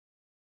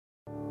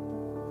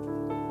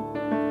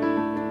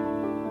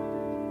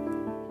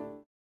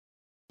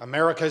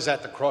America is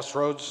at the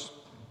crossroads.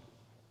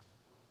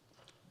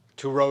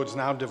 Two roads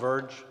now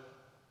diverge.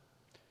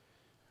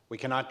 We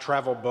cannot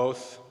travel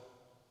both.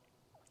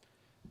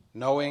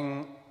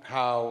 Knowing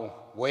how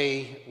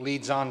way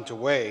leads on to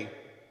way,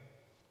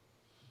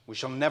 we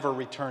shall never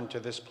return to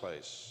this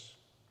place.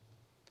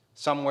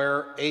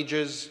 Somewhere,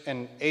 ages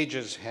and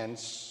ages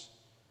hence,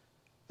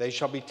 they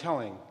shall be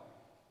telling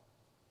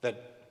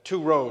that two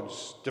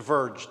roads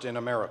diverged in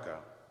America.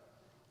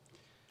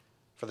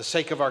 For the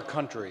sake of our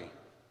country,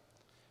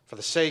 for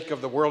the sake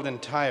of the world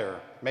entire,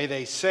 may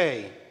they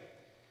say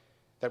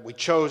that we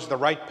chose the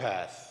right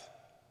path,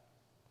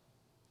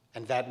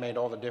 and that made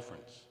all the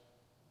difference.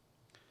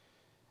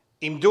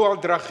 Imdu al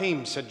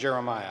drachim, said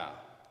Jeremiah.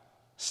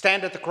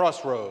 Stand at the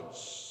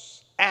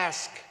crossroads.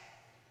 Ask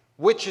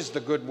which is the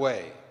good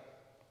way,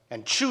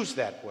 and choose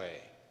that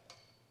way,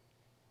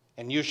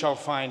 and you shall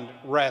find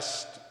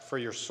rest for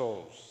your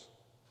souls.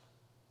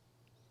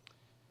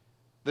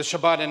 This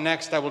Shabbat and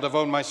next, I will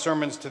devote my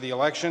sermons to the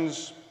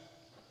elections.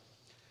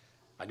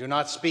 I do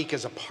not speak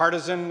as a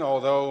partisan,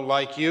 although,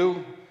 like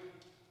you,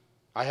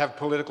 I have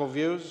political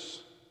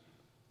views.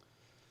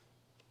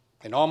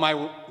 In all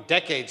my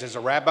decades as a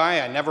rabbi,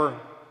 I never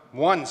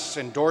once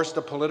endorsed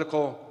a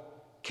political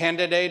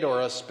candidate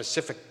or a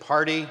specific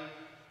party,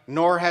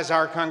 nor has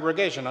our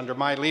congregation under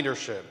my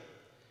leadership.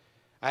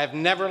 I have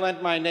never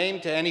lent my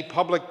name to any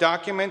public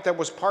document that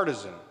was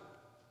partisan.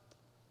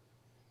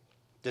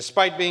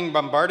 Despite being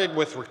bombarded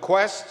with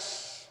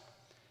requests,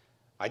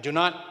 I do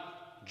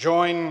not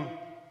join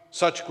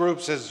such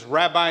groups as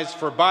Rabbis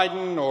for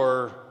Biden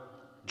or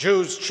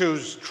Jews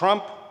Choose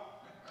Trump.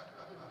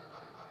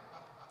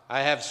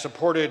 I have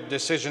supported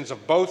decisions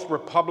of both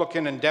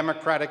Republican and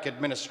Democratic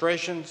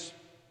administrations,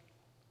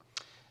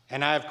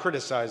 and I have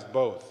criticized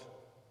both.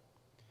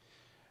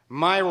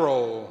 My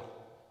role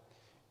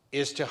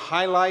is to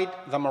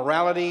highlight the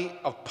morality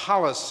of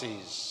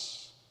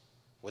policies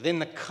within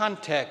the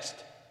context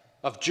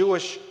of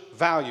Jewish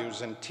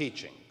values and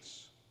teachings.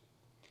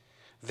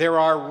 There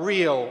are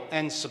real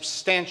and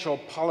substantial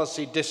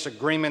policy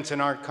disagreements in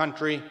our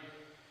country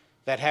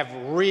that have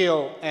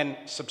real and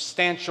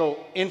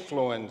substantial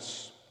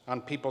influence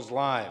on people's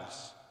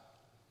lives.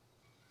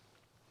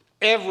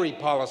 Every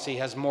policy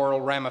has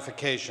moral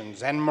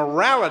ramifications, and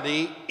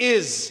morality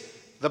is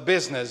the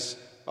business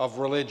of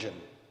religion.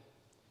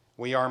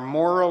 We are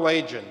moral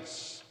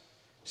agents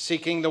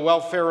seeking the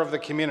welfare of the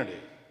community.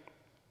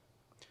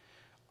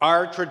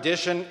 Our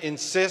tradition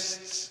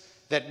insists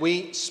that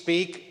we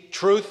speak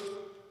truth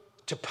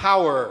to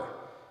power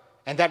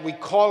and that we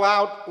call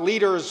out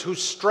leaders who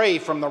stray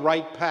from the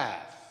right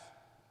path.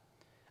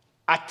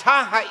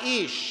 Ata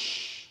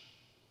ha'ish,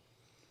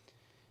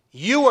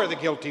 you are the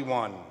guilty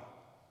one,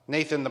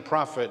 Nathan the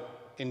prophet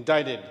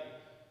indicted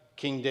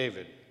King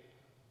David.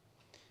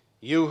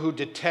 You who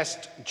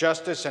detest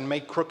justice and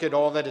make crooked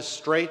all that is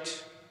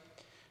straight,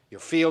 your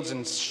fields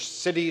and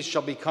cities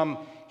shall become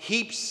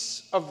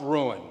heaps of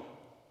ruin,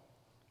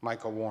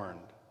 Micah warned.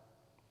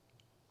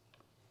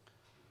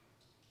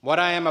 What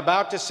I am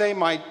about to say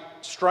might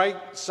strike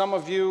some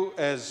of you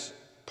as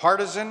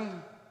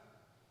partisan.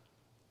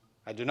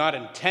 I do not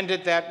intend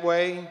it that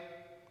way.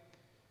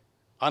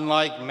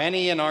 Unlike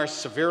many in our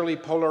severely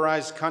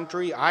polarized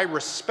country, I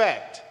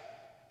respect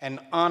and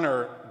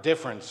honor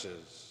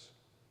differences.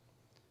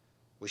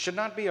 We should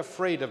not be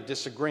afraid of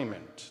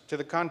disagreement. To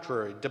the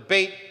contrary,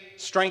 debate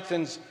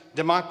strengthens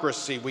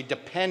democracy. We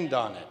depend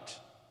on it.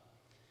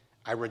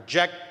 I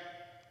reject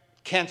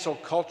cancel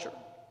culture.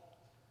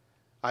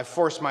 I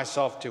force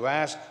myself to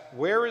ask,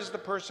 where is the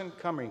person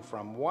coming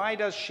from? Why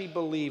does she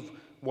believe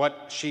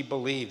what she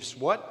believes?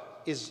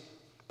 What is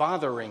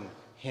bothering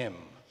him?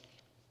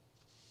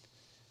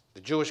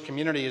 The Jewish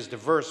community is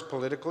diverse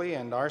politically,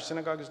 and our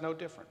synagogue is no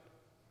different.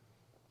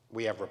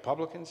 We have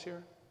Republicans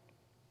here.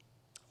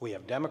 We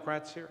have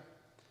Democrats here.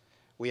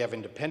 We have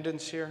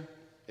independents here.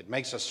 It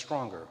makes us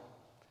stronger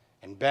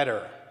and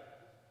better.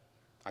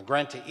 I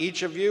grant to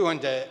each of you and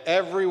to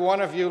every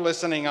one of you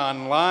listening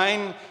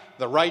online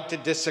the right to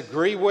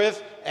disagree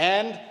with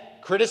and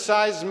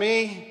criticize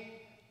me,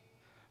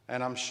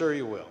 and I'm sure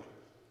you will.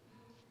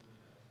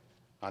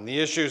 On the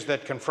issues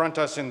that confront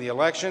us in the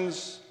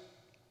elections,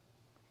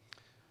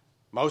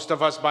 most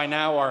of us by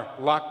now are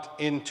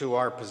locked into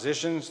our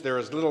positions. There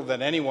is little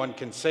that anyone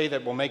can say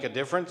that will make a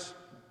difference.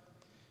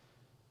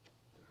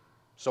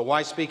 So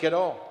why speak at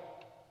all?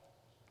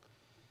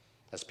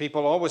 As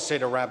people always say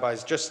to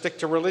rabbis, just stick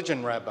to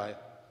religion, Rabbi.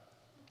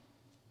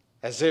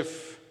 As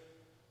if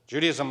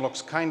Judaism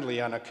looks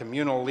kindly on a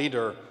communal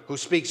leader who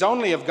speaks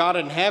only of God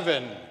in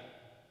heaven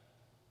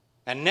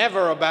and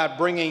never about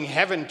bringing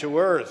heaven to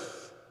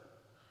earth.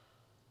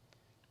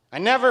 I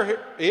never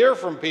hear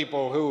from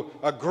people who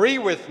agree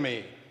with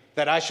me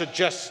that I should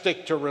just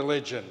stick to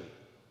religion.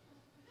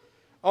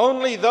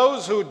 Only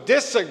those who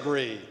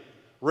disagree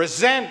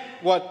resent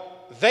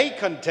what they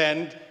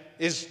contend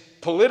is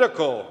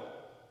political.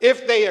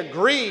 If they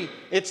agree,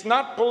 it's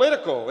not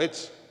political.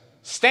 It's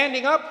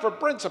standing up for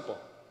principle.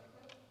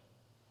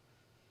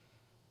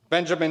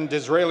 Benjamin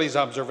Disraeli's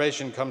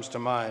observation comes to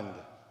mind.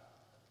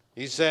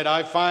 He said,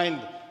 I find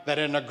that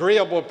an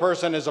agreeable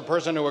person is a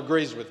person who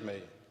agrees with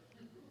me.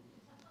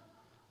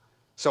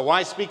 So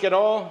why speak at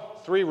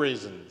all? 3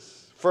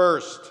 reasons.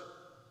 First,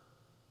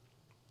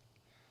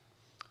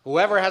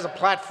 whoever has a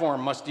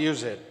platform must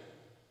use it,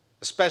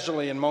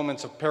 especially in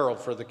moments of peril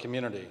for the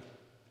community.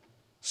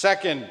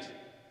 Second,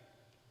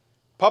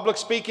 public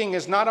speaking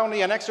is not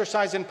only an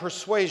exercise in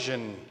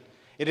persuasion,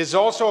 it is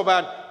also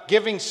about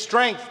giving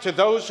strength to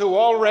those who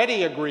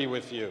already agree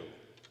with you.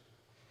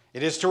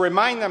 It is to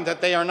remind them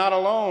that they are not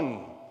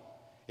alone.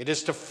 It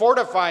is to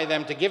fortify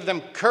them, to give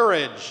them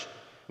courage,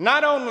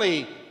 not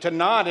only to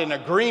nod in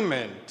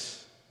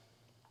agreement,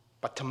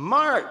 but to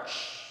march,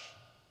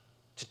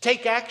 to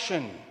take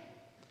action,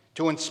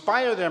 to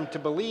inspire them to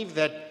believe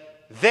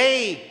that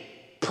they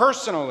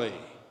personally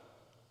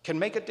can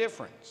make a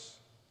difference.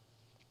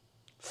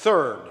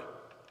 Third,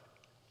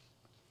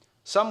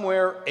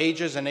 somewhere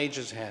ages and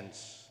ages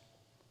hence,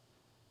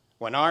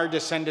 when our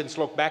descendants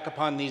look back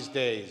upon these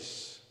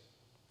days,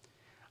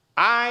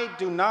 I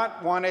do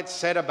not want it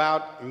said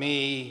about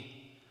me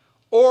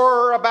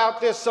or about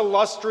this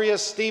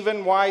illustrious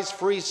Stephen Wise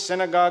Free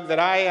Synagogue that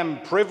I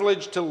am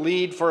privileged to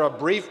lead for a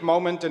brief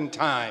moment in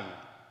time,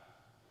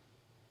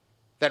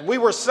 that we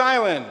were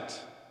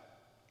silent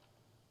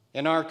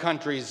in our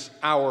country's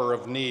hour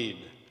of need.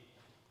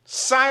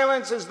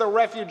 Silence is the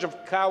refuge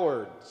of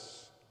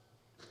cowards,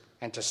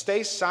 and to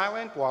stay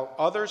silent while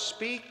others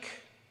speak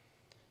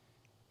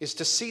is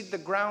to cede the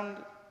ground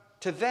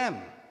to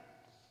them,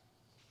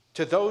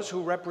 to those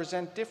who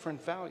represent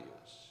different values.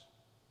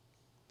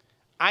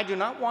 I do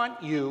not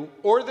want you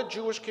or the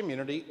Jewish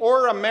community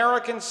or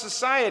American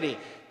society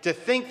to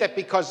think that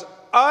because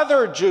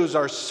other Jews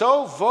are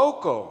so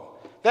vocal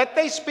that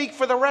they speak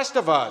for the rest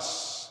of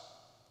us,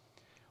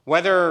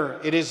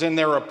 whether it is in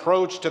their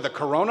approach to the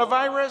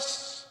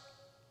coronavirus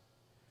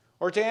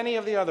or to any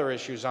of the other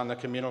issues on the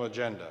communal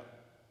agenda.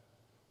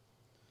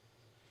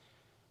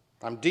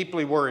 I'm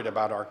deeply worried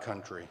about our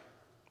country.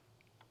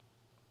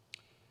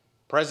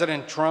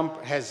 President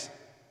Trump has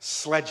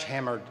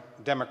sledgehammered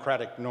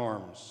democratic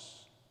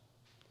norms,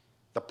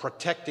 the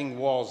protecting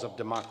walls of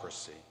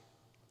democracy.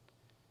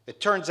 It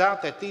turns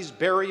out that these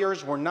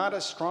barriers were not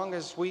as strong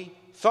as we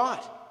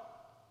thought.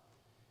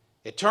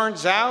 It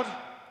turns out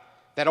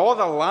that all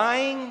the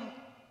lying,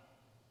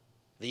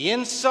 the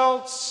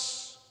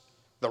insults,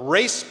 the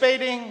race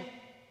baiting,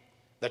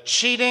 the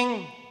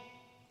cheating,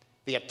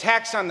 the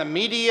attacks on the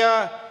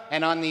media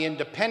and on the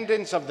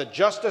independence of the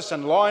justice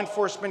and law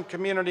enforcement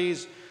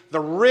communities, the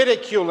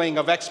ridiculing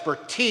of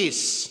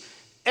expertise,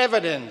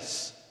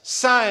 evidence,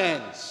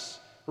 science,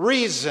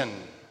 reason,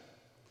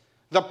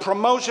 the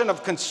promotion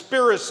of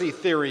conspiracy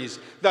theories,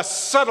 the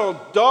subtle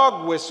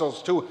dog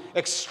whistles to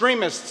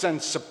extremists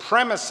and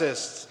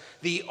supremacists,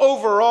 the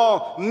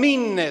overall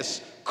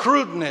meanness,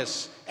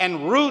 crudeness,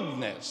 and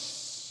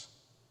rudeness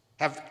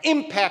have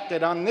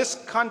impacted on this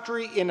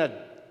country in a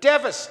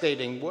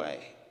devastating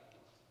way.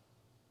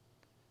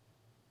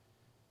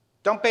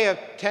 Don't pay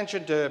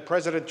attention to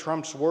President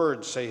Trump's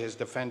words, say his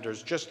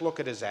defenders. Just look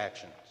at his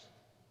actions.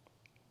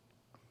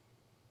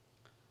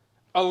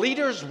 A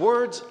leader's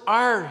words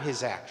are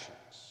his actions.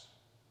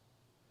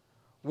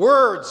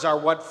 Words are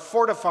what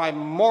fortify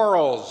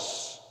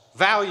morals,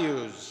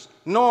 values,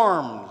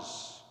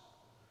 norms.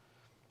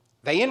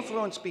 They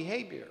influence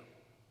behavior,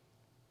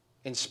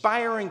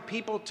 inspiring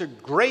people to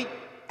great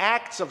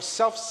acts of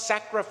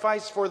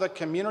self-sacrifice for the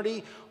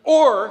community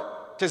or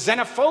to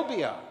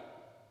xenophobia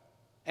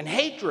and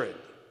hatred.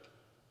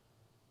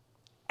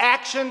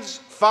 Actions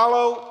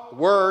follow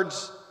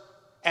words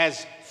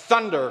as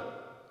thunder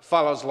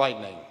follows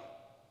lightning.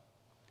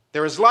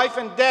 There is life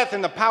and death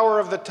in the power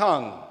of the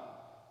tongue,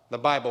 the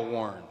Bible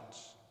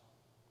warns.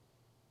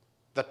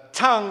 The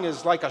tongue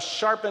is like a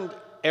sharpened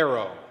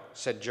arrow,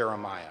 said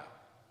Jeremiah.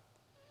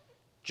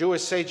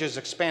 Jewish sages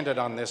expanded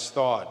on this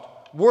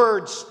thought.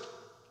 Words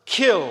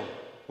kill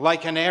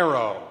like an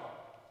arrow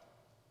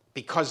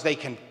because they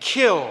can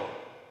kill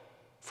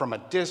from a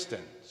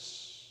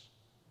distance.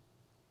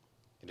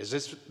 It is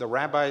as if the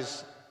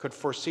rabbis could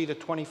foresee the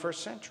 21st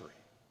century.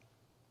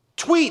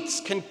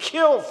 Tweets can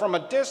kill from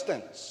a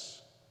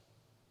distance.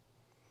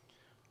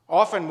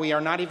 Often we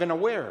are not even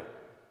aware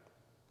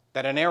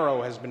that an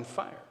arrow has been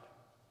fired.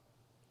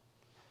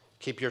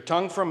 Keep your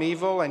tongue from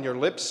evil and your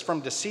lips from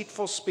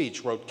deceitful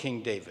speech, wrote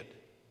King David,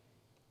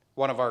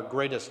 one of our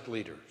greatest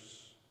leaders.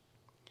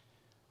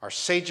 Our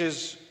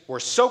sages were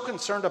so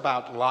concerned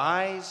about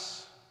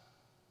lies,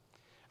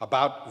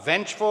 about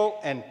vengeful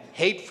and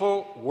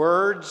hateful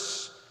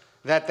words,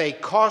 that they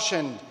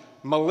cautioned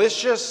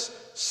malicious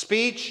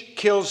speech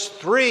kills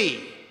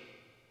 3.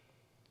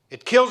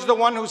 It kills the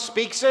one who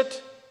speaks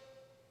it,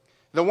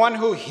 the one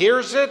who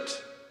hears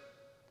it,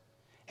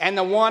 and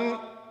the one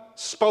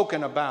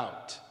spoken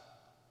about.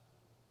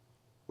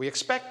 We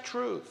expect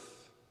truth,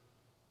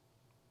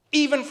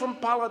 even from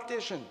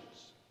politicians.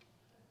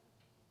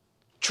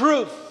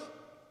 Truth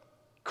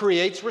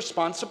creates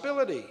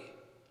responsibility.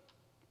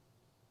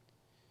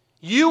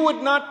 You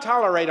would not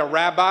tolerate a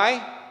rabbi,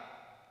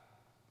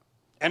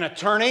 an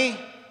attorney,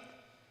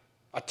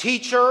 a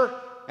teacher,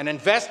 an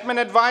investment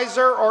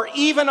advisor, or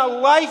even a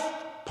life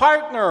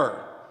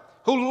partner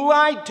who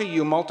lied to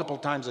you multiple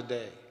times a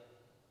day.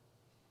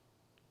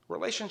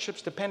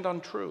 Relationships depend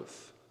on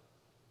truth.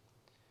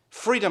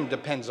 Freedom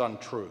depends on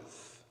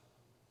truth.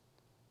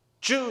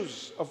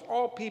 Jews, of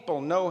all people,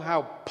 know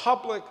how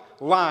public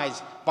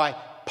lies by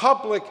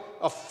public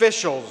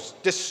officials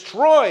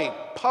destroy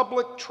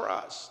public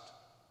trust.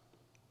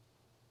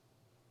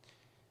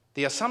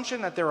 The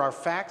assumption that there are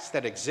facts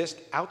that exist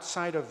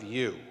outside of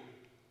you,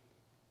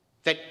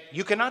 that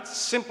you cannot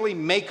simply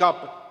make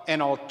up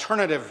an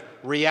alternative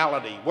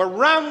reality. We're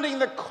rounding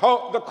the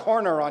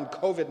corner on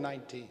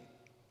COVID-19.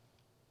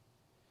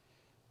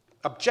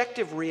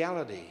 Objective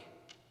reality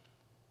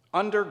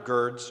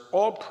undergirds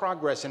all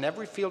progress in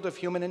every field of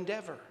human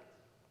endeavor,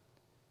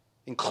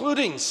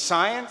 including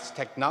science,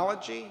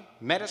 technology,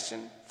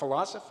 medicine,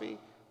 philosophy,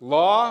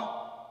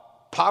 law,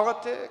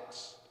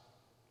 politics,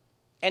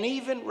 and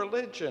even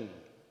religion.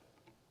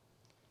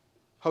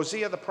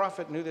 Hosea the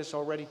prophet knew this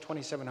already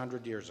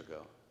 2,700 years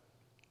ago.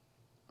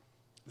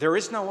 There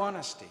is no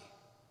honesty.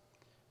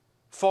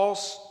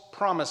 False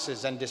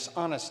promises and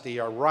dishonesty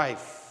are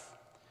rife.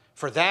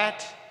 For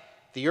that,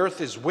 the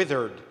earth is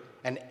withered,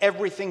 and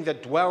everything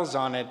that dwells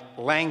on it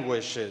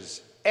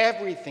languishes.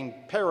 Everything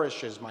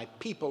perishes. My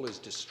people is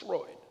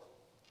destroyed.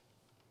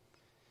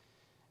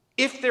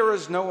 If there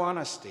is no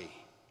honesty,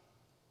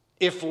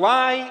 if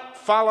lie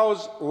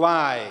follows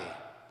lie,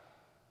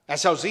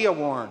 as Hosea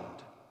warned,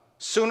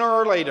 sooner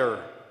or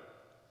later,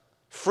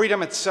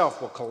 freedom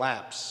itself will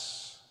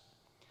collapse.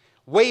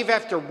 Wave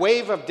after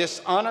wave of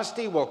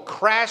dishonesty will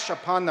crash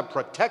upon the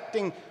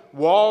protecting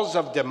walls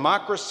of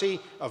democracy,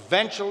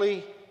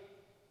 eventually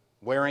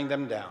wearing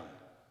them down.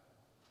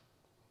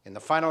 In the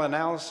final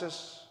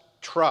analysis,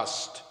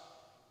 trust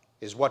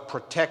is what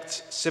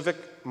protects civic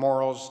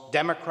morals,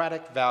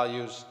 democratic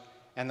values,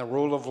 and the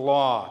rule of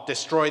law.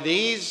 Destroy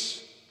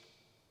these,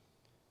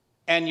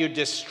 and you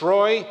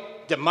destroy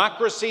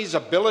democracy's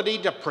ability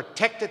to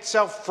protect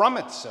itself from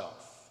itself.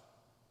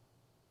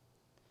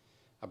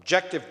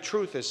 Objective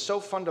truth is so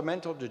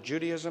fundamental to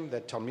Judaism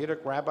that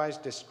Talmudic rabbis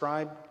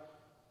describe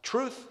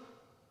truth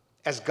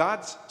as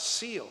God's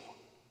seal.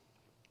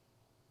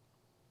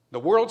 The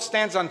world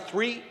stands on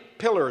three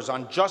pillars: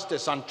 on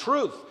justice, on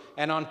truth,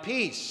 and on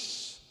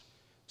peace,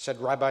 said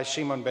Rabbi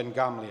Shimon ben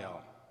Gamliel.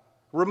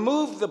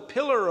 Remove the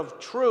pillar of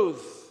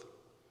truth,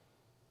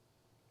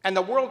 and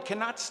the world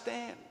cannot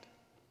stand.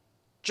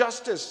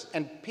 Justice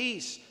and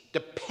peace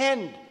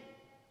depend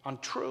on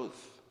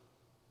truth.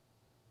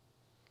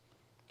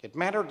 It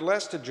mattered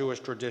less to Jewish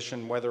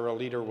tradition whether a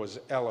leader was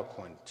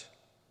eloquent.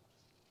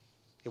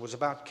 It was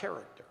about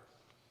character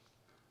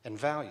and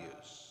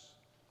values.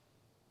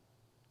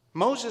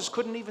 Moses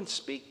couldn't even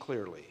speak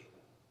clearly.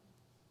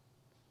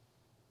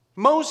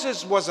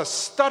 Moses was a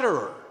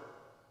stutterer.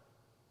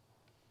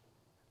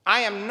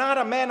 I am not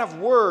a man of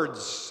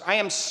words. I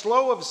am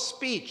slow of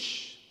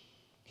speech,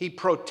 he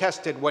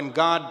protested when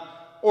God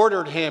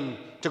ordered him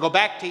to go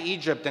back to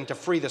Egypt and to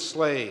free the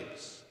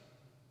slaves.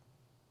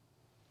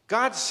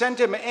 God sent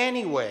him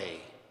anyway,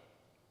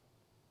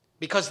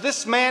 because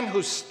this man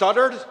who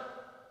stuttered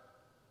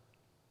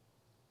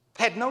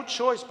had no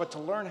choice but to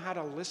learn how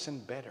to listen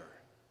better.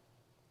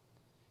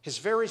 His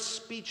very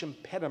speech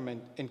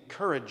impediment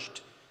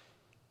encouraged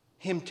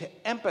him to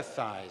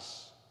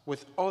empathize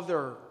with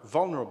other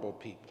vulnerable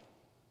people.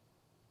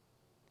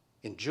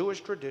 In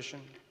Jewish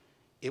tradition,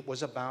 it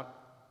was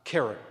about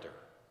character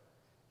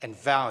and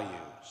values.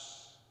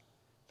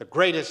 The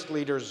greatest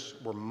leaders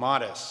were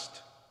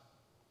modest.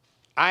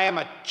 I am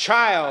a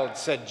child,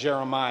 said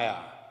Jeremiah.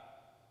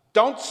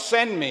 Don't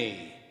send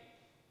me.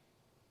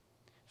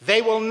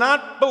 They will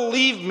not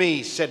believe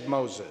me, said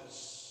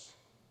Moses.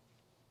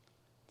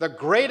 The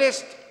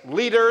greatest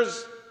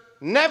leaders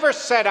never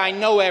said, I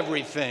know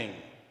everything.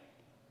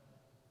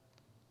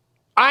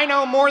 I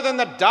know more than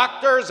the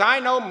doctors. I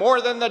know more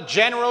than the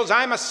generals.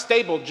 I'm a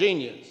stable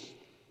genius.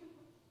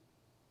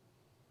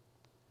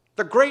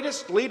 The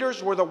greatest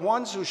leaders were the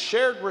ones who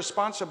shared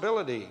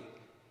responsibility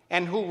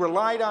and who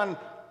relied on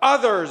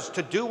others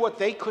to do what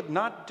they could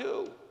not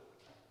do.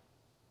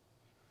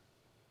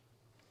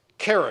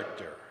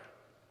 Character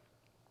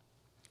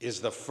is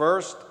the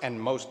first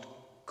and most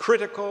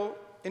critical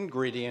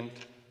ingredient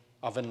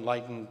of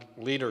enlightened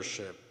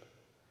leadership.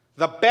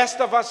 The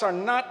best of us are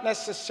not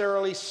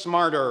necessarily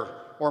smarter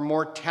or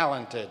more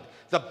talented.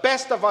 The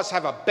best of us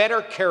have a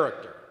better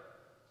character.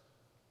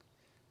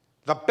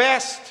 The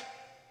best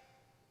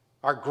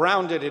are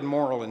grounded in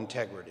moral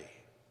integrity.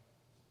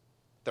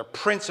 Their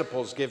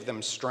principles give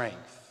them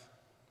strength.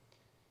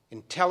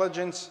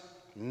 Intelligence,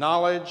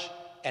 knowledge,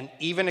 and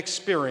even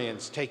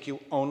experience take you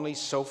only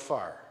so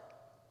far.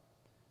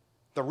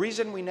 The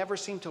reason we never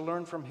seem to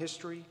learn from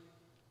history,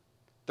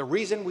 the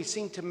reason we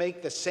seem to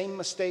make the same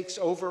mistakes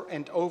over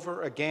and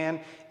over again,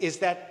 is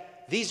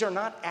that these are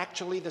not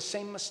actually the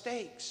same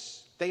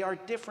mistakes. They are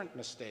different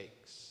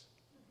mistakes.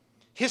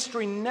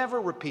 History never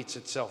repeats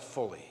itself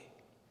fully.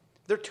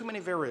 There are too many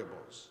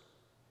variables.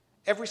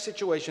 Every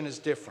situation is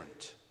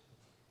different.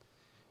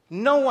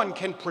 No one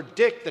can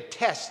predict the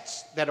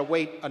tests that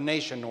await a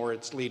nation or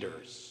its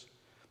leaders.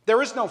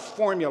 There is no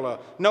formula,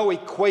 no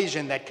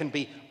equation that can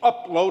be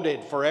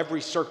uploaded for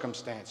every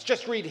circumstance.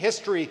 Just read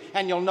history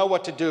and you'll know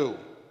what to do.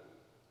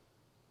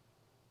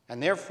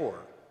 And therefore,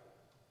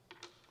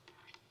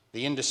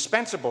 the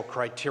indispensable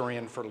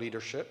criterion for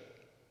leadership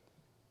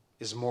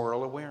is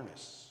moral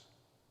awareness.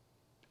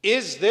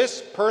 Is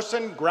this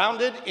person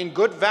grounded in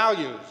good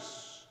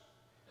values?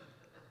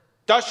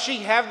 Does she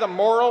have the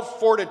moral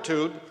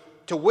fortitude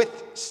to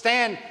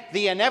withstand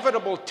the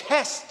inevitable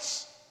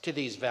tests to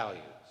these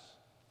values?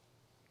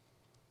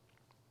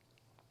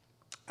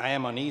 I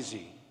am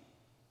uneasy,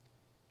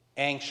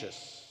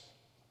 anxious,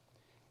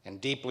 and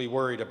deeply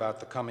worried about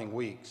the coming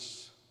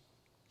weeks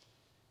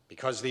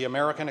because the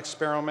American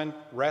experiment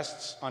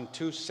rests on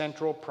two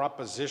central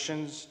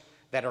propositions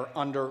that are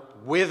under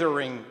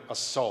withering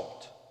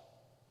assault: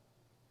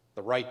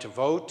 the right to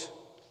vote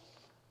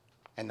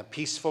and the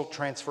peaceful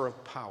transfer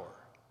of power.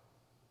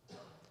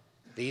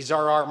 These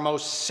are our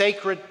most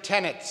sacred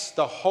tenets,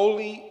 the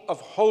holy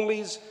of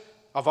holies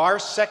of our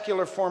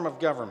secular form of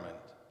government.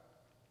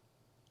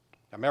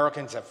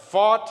 Americans have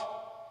fought,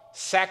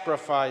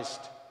 sacrificed,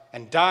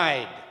 and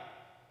died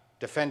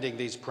defending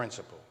these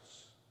principles.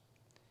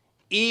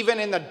 Even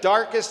in the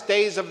darkest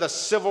days of the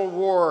Civil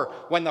War,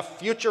 when the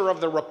future of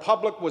the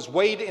Republic was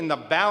weighed in the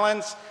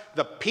balance,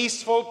 the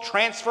peaceful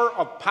transfer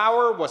of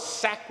power was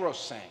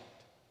sacrosanct.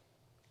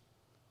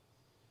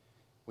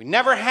 We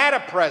never had a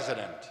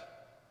president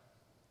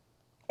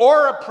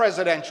or a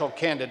presidential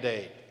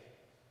candidate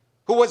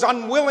who was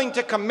unwilling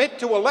to commit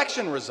to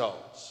election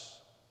results.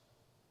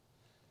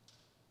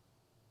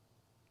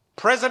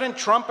 President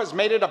Trump has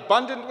made it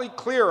abundantly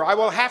clear, "I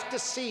will have to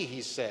see,"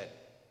 he said,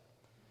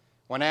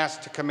 when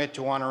asked to commit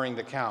to honoring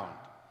the count.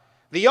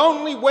 The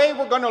only way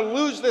we're going to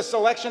lose this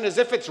election is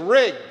if it's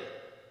rigged.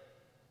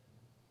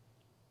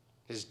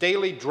 His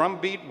daily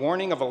drumbeat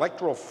warning of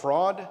electoral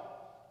fraud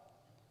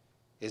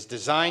is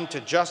designed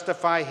to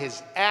justify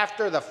his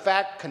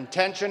after-the-fact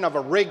contention of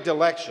a rigged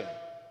election.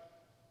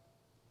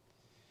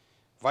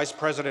 Vice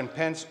President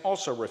Pence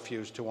also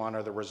refused to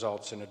honor the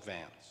results in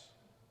advance.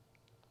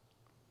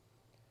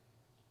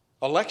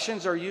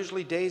 Elections are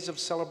usually days of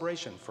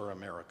celebration for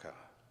America,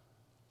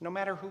 no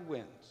matter who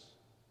wins.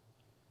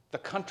 The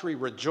country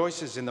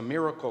rejoices in the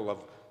miracle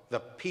of the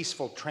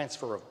peaceful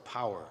transfer of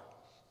power.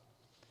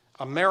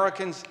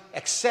 Americans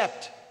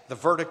accept the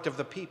verdict of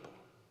the people.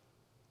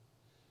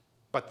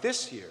 But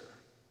this year,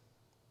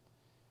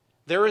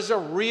 there is a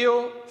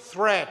real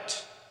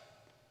threat,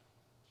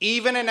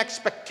 even an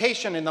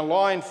expectation in the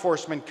law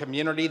enforcement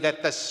community,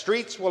 that the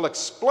streets will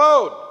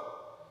explode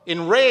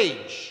in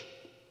rage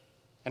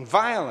and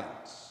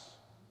violence.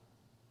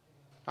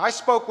 I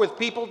spoke with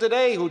people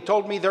today who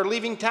told me they're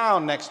leaving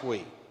town next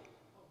week.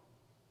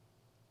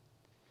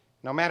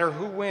 No matter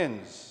who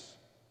wins,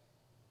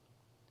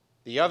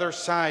 the other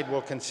side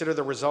will consider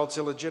the results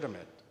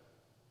illegitimate.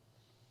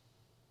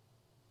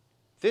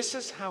 This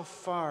is how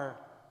far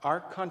our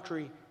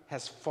country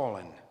has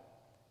fallen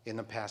in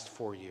the past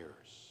 4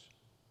 years.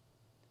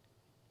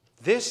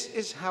 This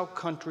is how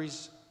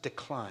countries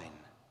decline.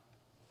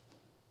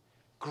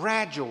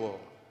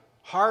 Gradual,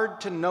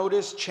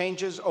 hard-to-notice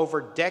changes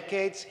over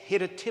decades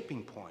hit a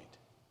tipping point,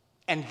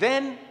 and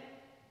then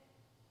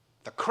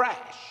the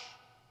crash.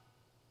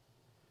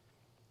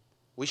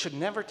 We should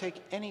never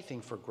take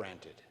anything for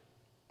granted,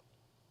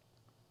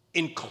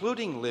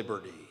 including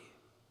liberty,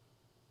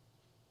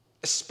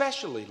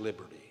 especially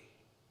liberty.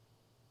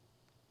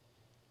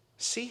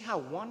 See how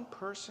one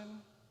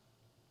person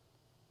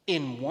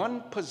in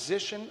one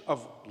position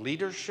of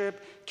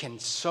leadership can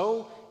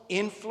so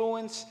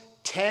influence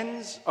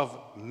tens of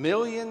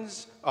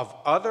millions of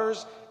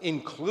others,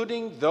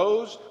 including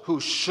those who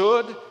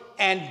should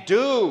and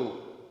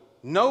do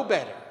know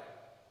better.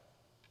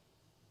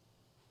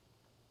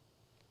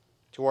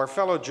 To our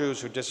fellow Jews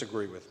who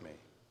disagree with me,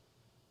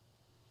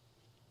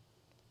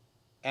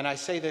 and I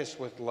say this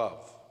with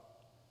love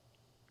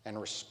and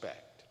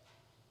respect,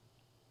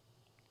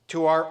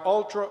 to our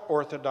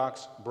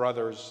ultra-Orthodox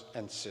brothers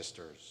and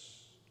sisters,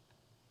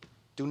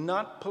 do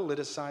not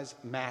politicize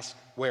mask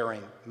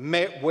wearing.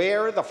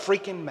 Wear the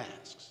freaking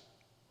masks.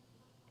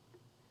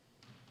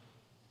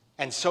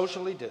 And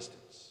socially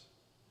distance.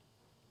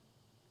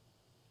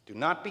 Do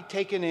not be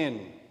taken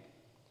in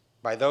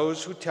by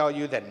those who tell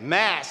you that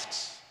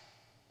masks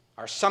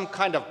are some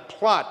kind of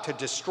plot to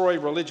destroy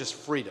religious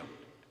freedom.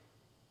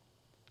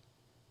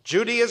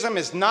 Judaism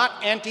is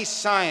not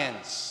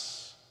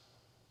anti-science.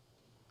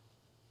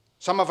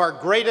 Some of our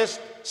greatest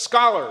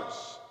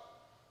scholars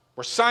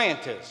were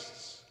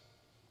scientists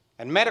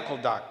and medical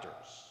doctors.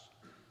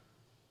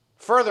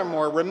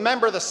 Furthermore,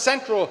 remember the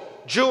central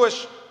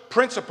Jewish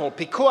principle,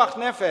 pikuach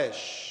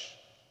nefesh,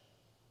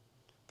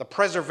 the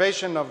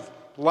preservation of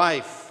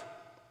life.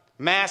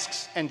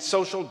 Masks and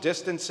social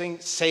distancing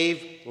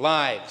save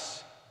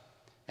lives.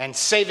 And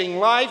saving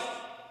life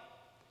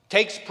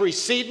takes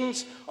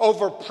precedence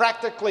over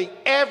practically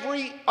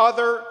every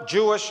other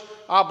Jewish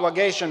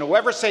obligation.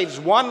 Whoever saves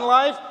one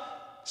life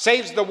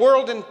saves the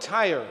world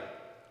entire,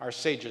 our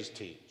sages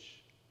teach.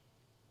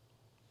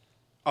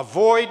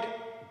 Avoid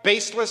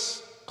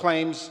baseless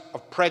claims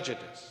of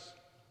prejudice.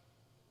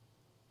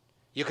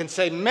 You can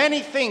say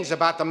many things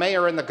about the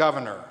mayor and the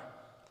governor.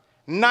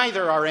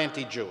 Neither are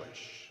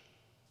anti-Jewish.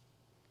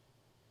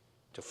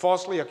 To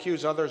falsely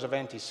accuse others of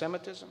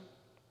anti-Semitism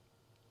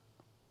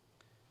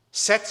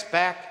sets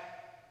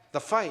back the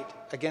fight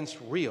against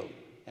real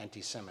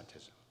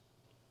anti-Semitism.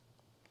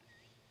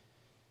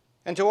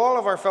 And to all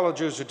of our fellow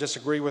Jews who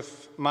disagree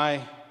with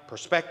my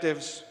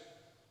perspectives,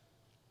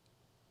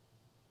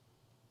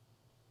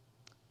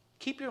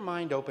 keep your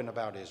mind open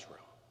about Israel.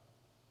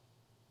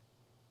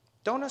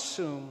 Don't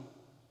assume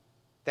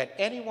that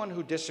anyone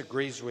who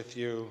disagrees with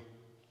you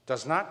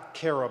does not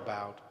care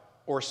about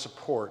or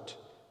support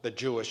the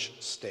Jewish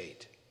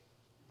state.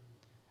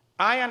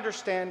 I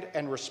understand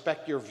and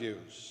respect your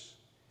views.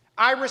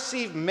 I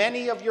receive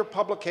many of your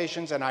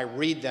publications and I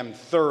read them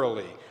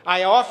thoroughly.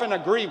 I often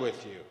agree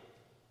with you.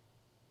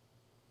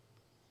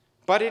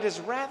 But it is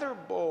rather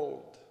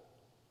bold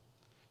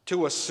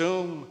to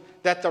assume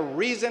that the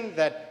reason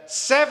that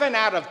 7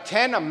 out of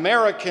 10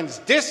 Americans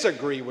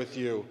disagree with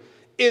you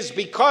is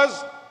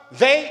because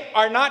they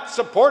are not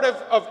supportive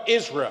of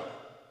Israel.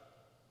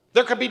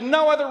 There could be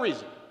no other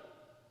reason.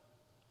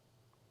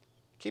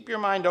 Keep your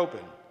mind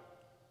open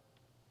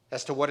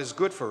as to what is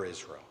good for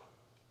Israel,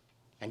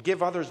 and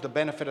give others the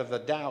benefit of the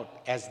doubt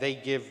as they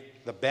give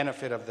the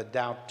benefit of the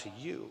doubt to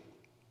you.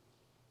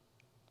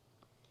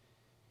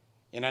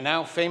 In a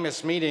now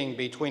famous meeting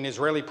between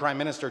Israeli Prime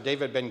Minister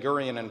David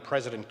Ben-Gurion and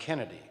President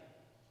Kennedy,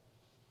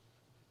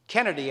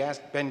 Kennedy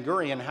asked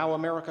Ben-Gurion how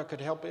America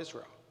could help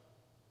Israel.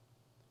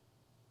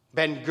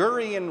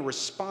 Ben-Gurion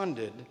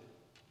responded,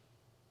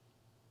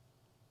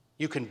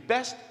 "You can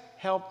best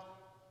help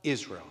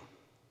Israel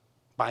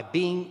by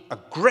being a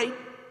great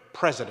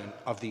president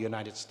of the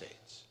United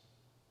States."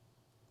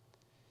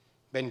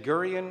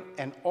 Ben-Gurion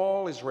and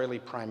all Israeli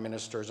prime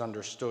ministers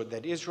understood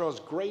that Israel's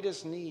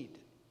greatest need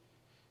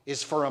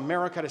is for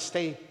America to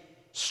stay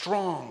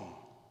strong,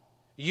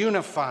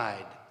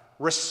 unified,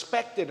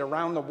 respected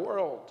around the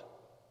world,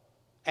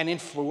 and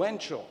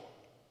influential.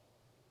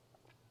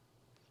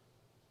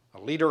 A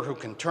leader who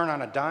can turn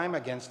on a dime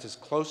against his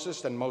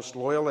closest and most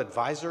loyal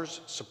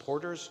advisors,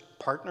 supporters,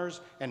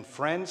 partners, and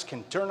friends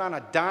can turn on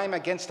a dime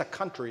against a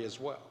country as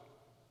well.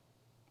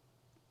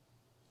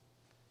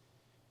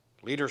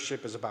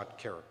 Leadership is about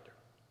character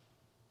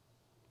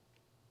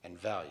and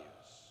values.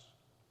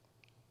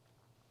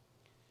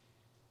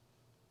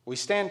 We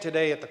stand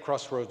today at the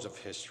crossroads of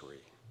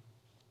history.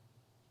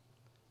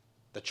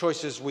 The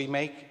choices we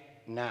make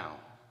now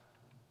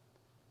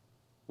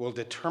will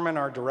determine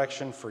our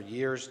direction for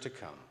years to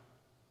come.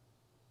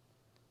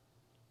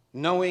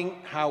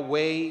 Knowing how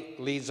way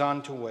leads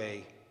on to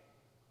way,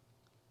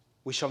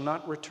 we shall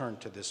not return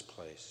to this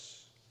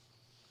place.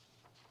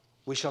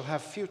 We shall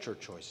have future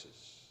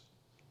choices,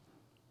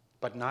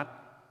 but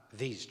not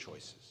these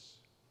choices.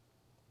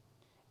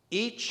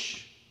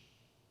 Each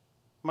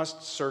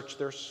must search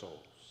their souls.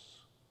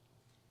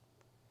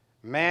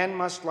 Man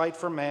must light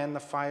for man the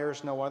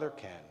fires no other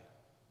can,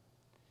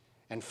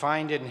 and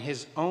find in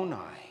his own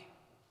eye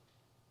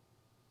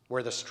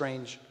where the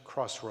strange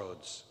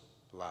crossroads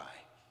lie.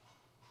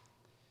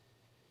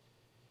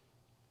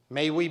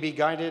 May we be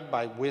guided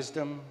by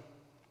wisdom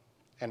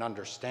and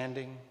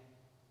understanding.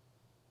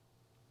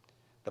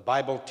 The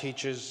Bible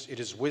teaches it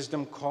is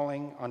wisdom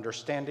calling,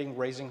 understanding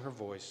raising her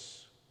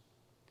voice.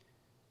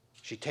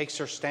 She takes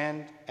her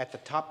stand at the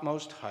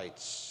topmost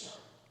heights,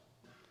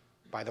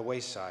 by the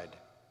wayside,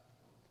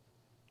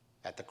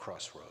 at the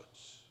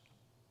crossroads.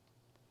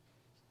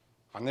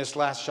 On this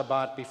last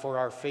Shabbat before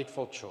our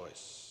fateful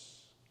choice,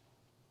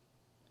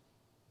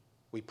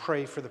 we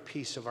pray for the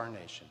peace of our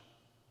nation.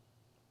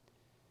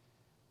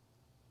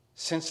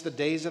 Since the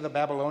days of the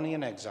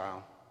Babylonian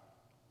exile,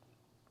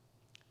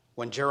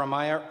 when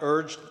Jeremiah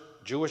urged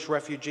Jewish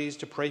refugees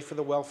to pray for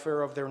the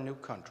welfare of their new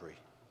country,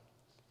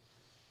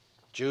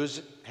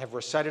 Jews have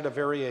recited a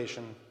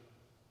variation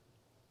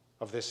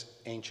of this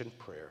ancient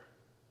prayer.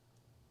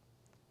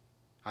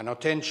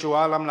 Anoten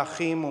shua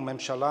lamlachim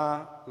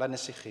umemshala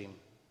lanesichim.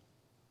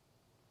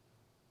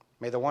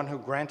 May the one who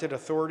granted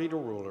authority to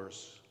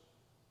rulers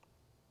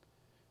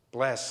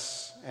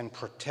bless and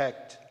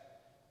protect,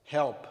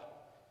 help,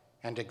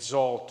 and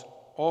exalt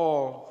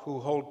all who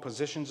hold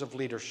positions of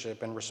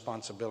leadership and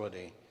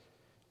responsibility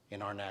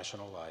in our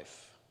national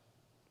life.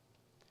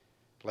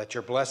 Let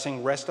your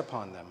blessing rest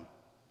upon them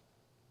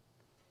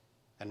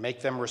and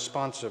make them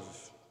responsive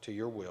to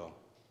your will,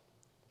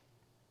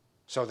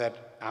 so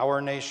that our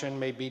nation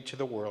may be to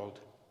the world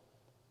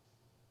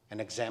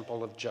an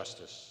example of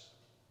justice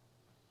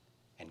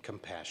and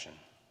compassion.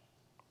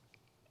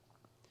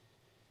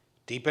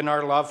 Deepen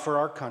our love for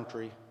our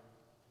country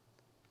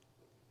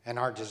and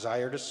our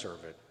desire to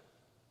serve it.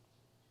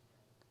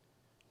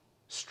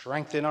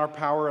 Strengthen our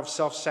power of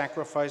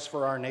self-sacrifice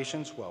for our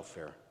nation's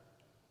welfare.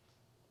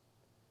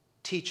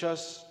 Teach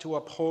us to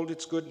uphold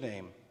its good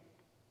name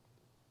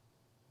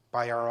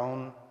by our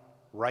own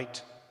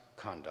right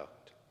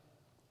conduct.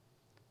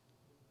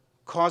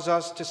 Cause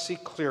us to see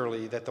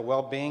clearly that the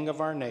well-being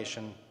of our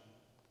nation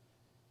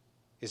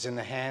is in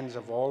the hands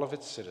of all of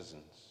its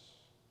citizens.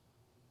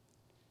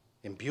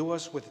 Imbue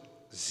us with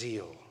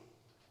zeal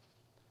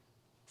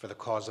for the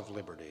cause of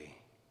liberty,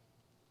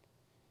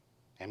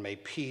 and may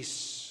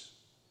peace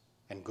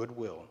and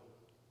goodwill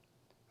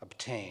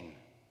obtain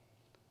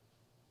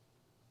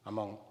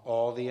among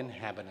all the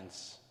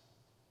inhabitants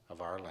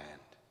of our land.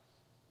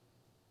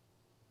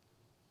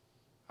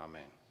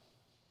 Amen.